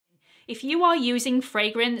if you are using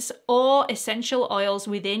fragrance or essential oils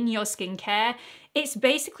within your skincare, it's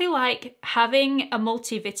basically like having a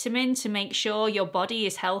multivitamin to make sure your body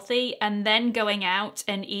is healthy and then going out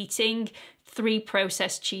and eating 3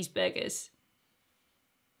 processed cheeseburgers.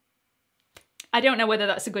 I don't know whether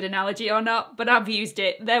that's a good analogy or not, but I've used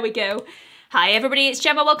it. There we go. Hi everybody, it's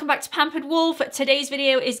Gemma. Welcome back to Pampered Wolf. Today's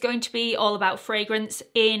video is going to be all about fragrance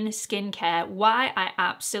in skincare, why I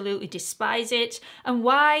absolutely despise it, and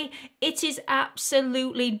why it is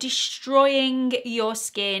absolutely destroying your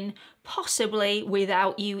skin, possibly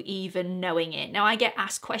without you even knowing it. Now, I get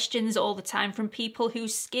asked questions all the time from people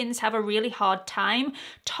whose skins have a really hard time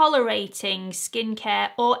tolerating skincare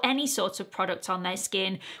or any sort of product on their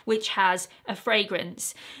skin which has a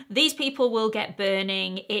fragrance. These people will get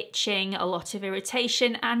burning, itching, a lot of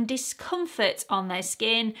irritation and discomfort on their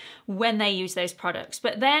skin when they use those products.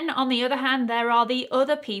 But then on the other hand, there are the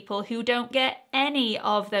other people who don't get any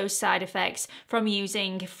of those side effects from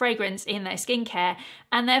using fragrance in their skincare,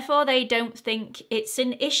 and therefore they don't think it's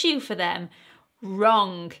an issue for them.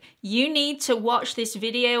 Wrong. You need to watch this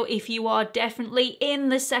video if you are definitely in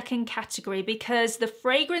the second category, because the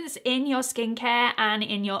fragrance in your skincare and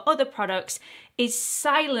in your other products is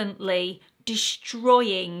silently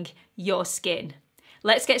destroying your skin.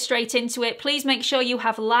 Let's get straight into it. Please make sure you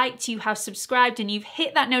have liked, you have subscribed, and you've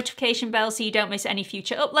hit that notification bell so you don't miss any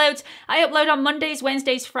future uploads. I upload on Mondays,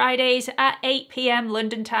 Wednesdays, Fridays at 8 PM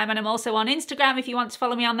London time, and I'm also on Instagram if you want to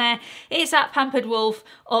follow me on there. It's at Pampered Wolf,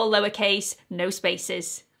 all lowercase, no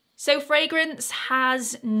spaces. So fragrance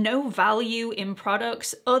has no value in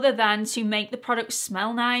products other than to make the product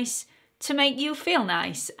smell nice, to make you feel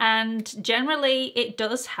nice, and generally it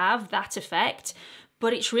does have that effect.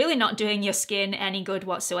 But it's really not doing your skin any good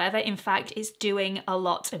whatsoever. In fact, it's doing a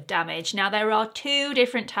lot of damage. Now, there are 2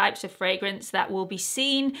 different types of fragrance that will be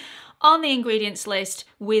seen on the ingredients list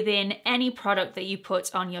within any product that you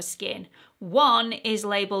put on your skin. One is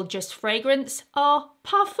labeled just fragrance or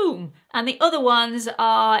parfum, and the other ones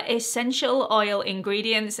are essential oil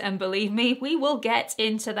ingredients. And believe me, we will get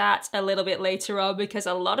into that a little bit later on, because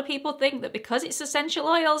a lot of people think that because it's essential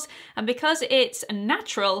oils and because it's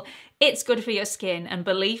natural, it's good for your skin. And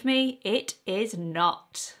believe me, it is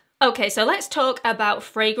not. Okay, so let's talk about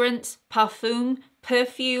fragrance, parfum,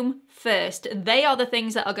 perfume first. They are the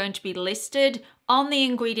things that are going to be listed on the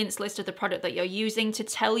ingredients list of the product that you're using to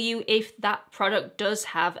tell you if that product does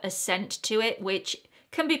have a scent to it, which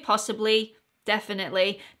can be possibly,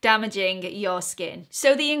 definitely damaging your skin.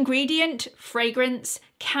 So the ingredient fragrance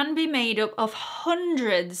can be made up of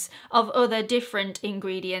hundreds of other different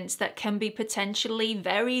ingredients that can be potentially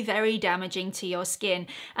very, very damaging to your skin.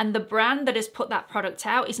 And the brand that has put that product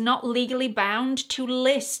out is not legally bound to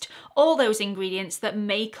list all those ingredients that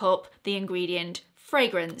make up the ingredient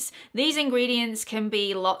fragrance. These ingredients can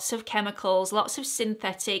be lots of chemicals, lots of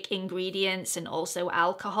synthetic ingredients, and also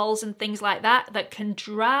alcohols and things like that that can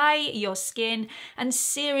dry your skin and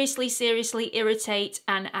seriously, seriously irritate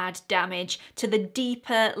and add damage to the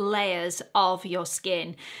deeper layers of your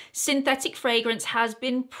skin. Synthetic fragrance has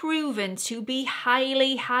been proven to be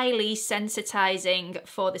highly, highly sensitizing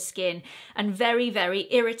for the skin and very, very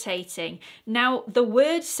irritating. Now, the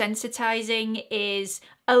word sensitizing is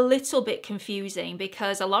a little bit confusing,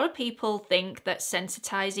 because a lot of people think that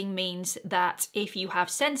sensitizing means that if you have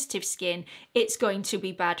sensitive skin, it's going to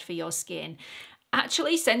be bad for your skin.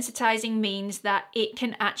 Actually, sensitizing means that it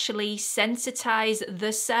can actually sensitize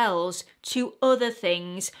the cells to other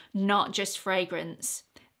things, not just fragrance.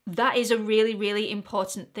 That is a really, really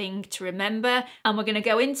important thing to remember, and we're going to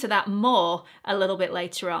go into that more a little bit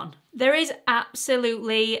later on. There is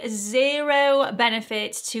absolutely zero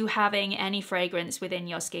benefit to having any fragrance within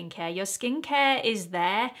your skincare. Your skincare is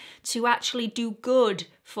there to actually do good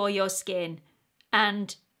for your skin.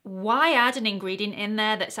 And why add an ingredient in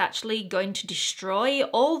there that's actually going to destroy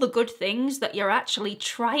all the good things that you're actually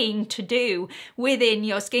trying to do within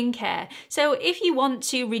your skincare? So if you want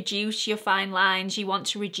to reduce your fine lines, you want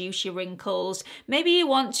to reduce your wrinkles, maybe you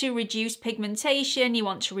want to reduce pigmentation, you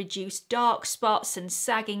want to reduce dark spots and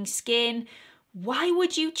sagging skin, why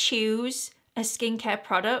would you choose a skincare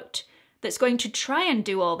product that's going to try and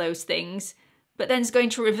do all those things, but then is going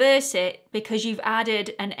to reverse it because you've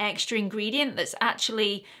added an extra ingredient that's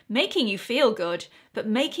actually making you feel good, but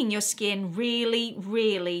making your skin really,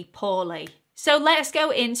 really poorly? So let's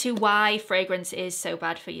go into why fragrance is so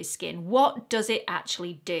bad for your skin. What does it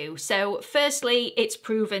actually do? So firstly, it's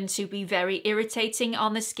proven to be very irritating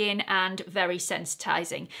on the skin and very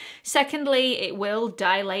sensitizing. Secondly, it will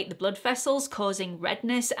dilate the blood vessels, causing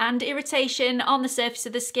redness and irritation on the surface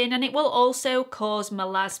of the skin, and it will also cause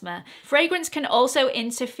melasma. Fragrance can also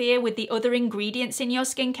interfere with the other ingredients in your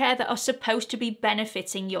skincare that are supposed to be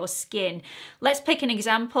benefiting your skin. Let's pick an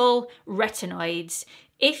example: retinoids.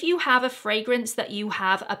 If you have a fragrance that you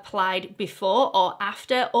have applied before or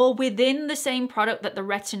after or within the same product that the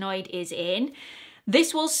retinoid is in,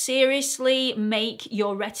 this will seriously make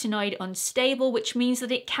your retinoid unstable, which means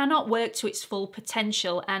that it cannot work to its full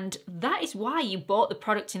potential. And that is why you bought the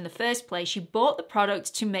product in the first place. You bought the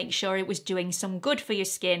product to make sure it was doing some good for your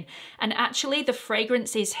skin. And actually the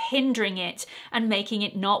fragrance is hindering it and making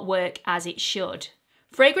it not work as it should.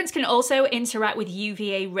 Fragrance can also interact with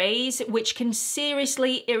UVA rays, which can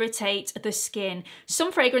seriously irritate the skin.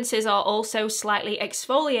 Some fragrances are also slightly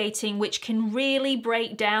exfoliating, which can really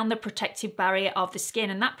break down the protective barrier of the skin.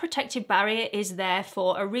 And that protective barrier is there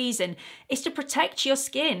for a reason. It's to protect your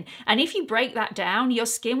skin. And if you break that down, your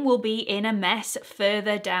skin will be in a mess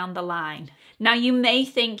further down the line. Now, you may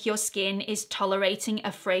think your skin is tolerating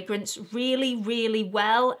a fragrance really, really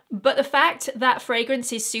well, but the fact that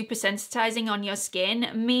fragrance is super sensitizing on your skin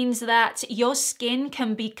means that your skin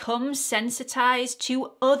can become sensitized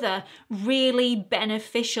to other really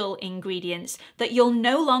beneficial ingredients that you'll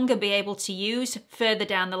no longer be able to use further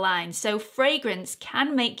down the line. So fragrance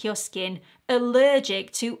can make your skin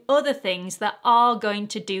allergic to other things that are going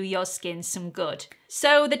to do your skin some good.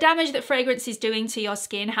 So the damage that fragrance is doing to your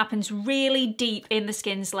skin happens really deep in the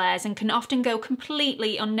skin's layers and can often go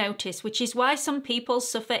completely unnoticed, which is why some people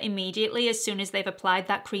suffer immediately as soon as they've applied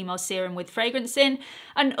that cream or serum with fragrance in,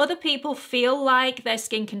 and other people feel like their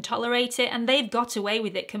skin can tolerate it and they've got away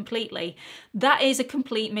with it completely. That is a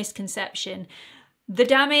complete misconception. The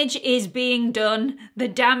damage is being done, the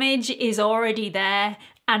damage is already there,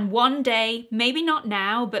 and one day, maybe not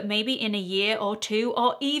now, but maybe in a year or two,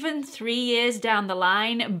 or even 3 years down the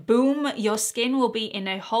line, boom, your skin will be in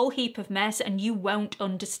a whole heap of mess and you won't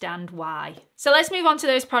understand why. So let's move on to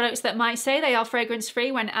those products that might say they are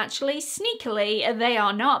fragrance-free when actually, sneakily, they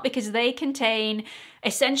are not, because they contain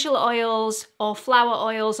essential oils or flower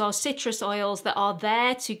oils or citrus oils that are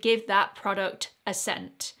there to give that product a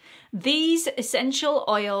scent. These essential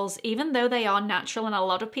oils, even though they are natural, and a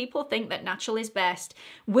lot of people think that natural is best,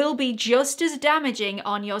 will be just as damaging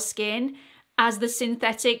on your skin as the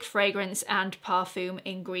synthetic fragrance and perfume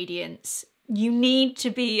ingredients. You need to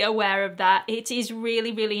be aware of that. It is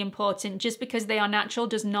really, really important. Just because they are natural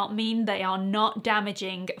does not mean they are not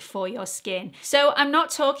damaging for your skin. So I'm not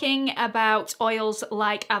talking about oils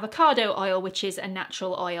like avocado oil, which is a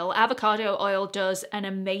natural oil. Avocado oil does an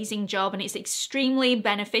amazing job and it's extremely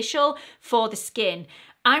beneficial for the skin.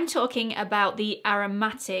 I'm talking about the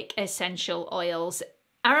aromatic essential oils.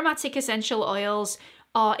 Aromatic essential oils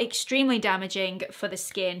are extremely damaging for the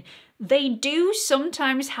skin. They do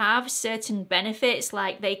sometimes have certain benefits,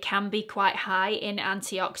 like they can be quite high in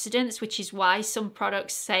antioxidants, which is why some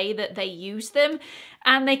products say that they use them.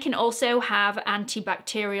 And they can also have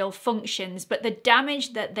antibacterial functions, but the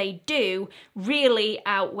damage that they do really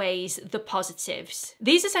outweighs the positives.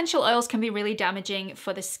 These essential oils can be really damaging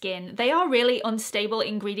for the skin. They are really unstable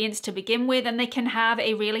ingredients to begin with, and they can have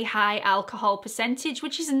a really high alcohol percentage,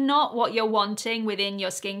 which is not what you're wanting within your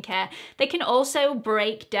skincare. They can also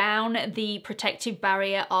break down the protective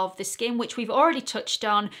barrier of the skin, which we've already touched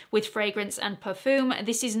on with fragrance and perfume.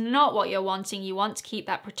 This is not what you're wanting. You want to keep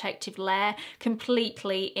that protective layer completely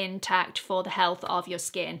intact for the health of your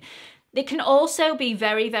skin. They can also be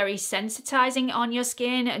very, very sensitizing on your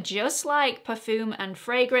skin, just like perfume and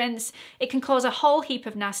fragrance. It can cause a whole heap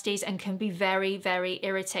of nasties and can be very, very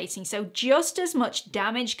irritating. So just as much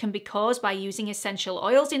damage can be caused by using essential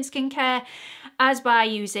oils in skincare as by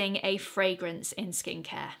using a fragrance in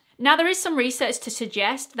skincare. Now, there is some research to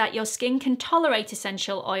suggest that your skin can tolerate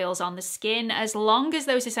essential oils on the skin as long as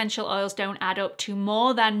those essential oils don't add up to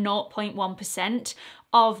more than 0.1%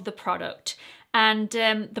 of the product. And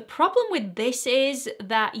the problem with this is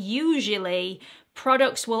that usually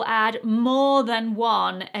products will add more than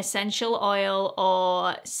one essential oil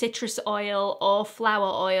or citrus oil or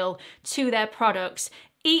flower oil to their products,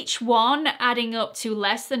 each one adding up to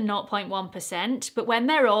less than 0.1%, but when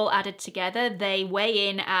they're all added together, they weigh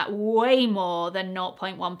in at way more than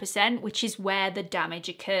 0.1%, which is where the damage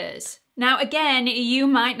occurs. Now again, you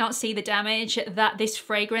might not see the damage that this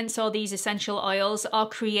fragrance or these essential oils are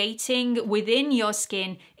creating within your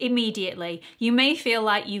skin immediately. You may feel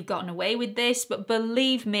like you've gotten away with this, but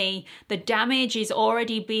believe me, the damage is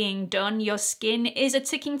already being done. Your skin is a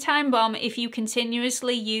ticking time bomb if you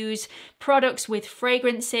continuously use products with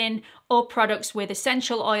fragrance in or products with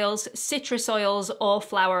essential oils, citrus oils, or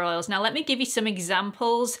flower oils. Now let me give you some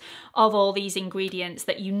examples of all these ingredients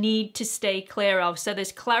that you need to stay clear of. So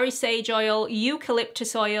there's clary sage oil,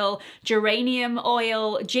 eucalyptus oil, geranium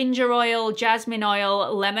oil, ginger oil, jasmine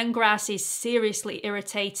oil, lemongrass is seriously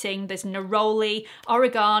irritating. There's neroli,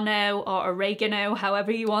 oregano or oregano,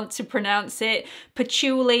 however you want to pronounce it,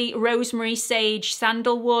 patchouli, rosemary, sage,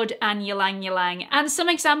 sandalwood, and ylang ylang. And some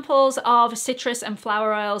examples of citrus and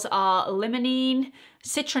flower oils are limonene,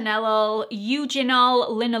 citronellol, eugenol,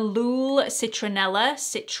 linalool, citronella,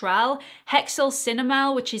 citral, hexyl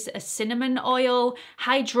cinnamol, which is a cinnamon oil,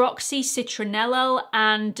 hydroxycitronellol,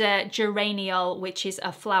 and geraniol, which is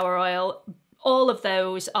a flower oil. All of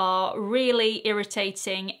those are really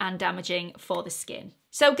irritating and damaging for the skin.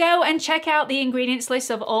 So go and check out the ingredients list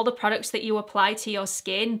of all the products that you apply to your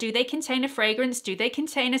skin. Do they contain a fragrance? Do they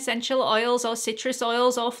contain essential oils or citrus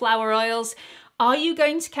oils or flower oils? Are you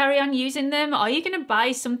going to carry on using them? Are you going to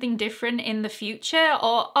buy something different in the future?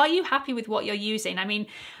 Or are you happy with what you're using? I mean,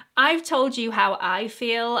 I've told you how I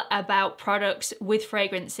feel about products with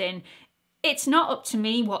fragrance in. It's not up to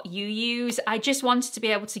me what you use. I just wanted to be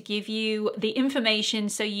able to give you the information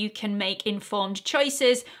so you can make informed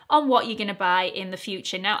choices on what you're going to buy in the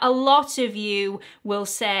future. Now, a lot of you will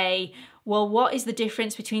say, well, what is the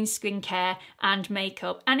difference between skincare and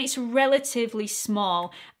makeup? And it's relatively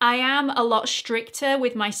small. I am a lot stricter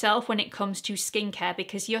with myself when it comes to skincare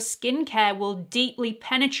because your skincare will deeply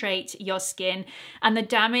penetrate your skin and the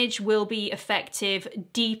damage will be effective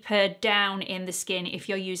deeper down in the skin if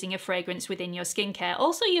you're using a fragrance within your skincare.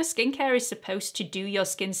 Also, your skincare is supposed to do your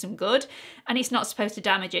skin some good and it's not supposed to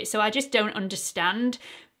damage it. So I just don't understand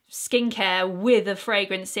skincare with a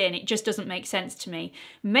fragrance in. It just doesn't make sense to me.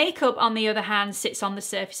 Makeup, on the other hand, sits on the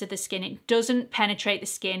surface of the skin. It doesn't penetrate the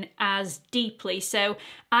skin as deeply. So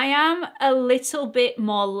I am a little bit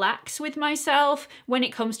more lax with myself when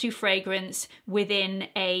it comes to fragrance within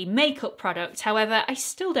a makeup product. However, I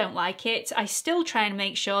still don't like it. I still try and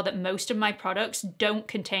make sure that most of my products don't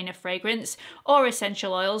contain a fragrance or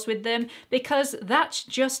essential oils with them because that's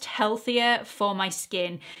just healthier for my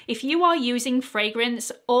skin. If you are using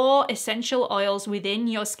fragrance or essential oils within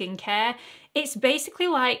your skincare, it's basically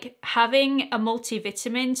like having a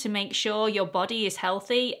multivitamin to make sure your body is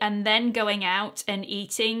healthy and then going out and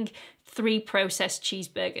eating 3 processed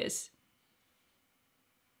cheeseburgers.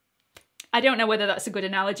 I don't know whether that's a good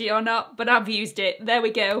analogy or not, but I've used it. There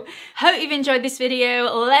we go. Hope you've enjoyed this video.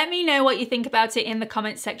 Let me know what you think about it in the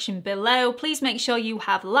comment section below. Please make sure you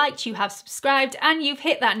have liked, you have subscribed, and you've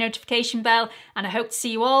hit that notification bell. And I hope to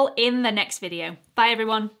see you all in the next video. Bye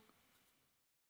everyone.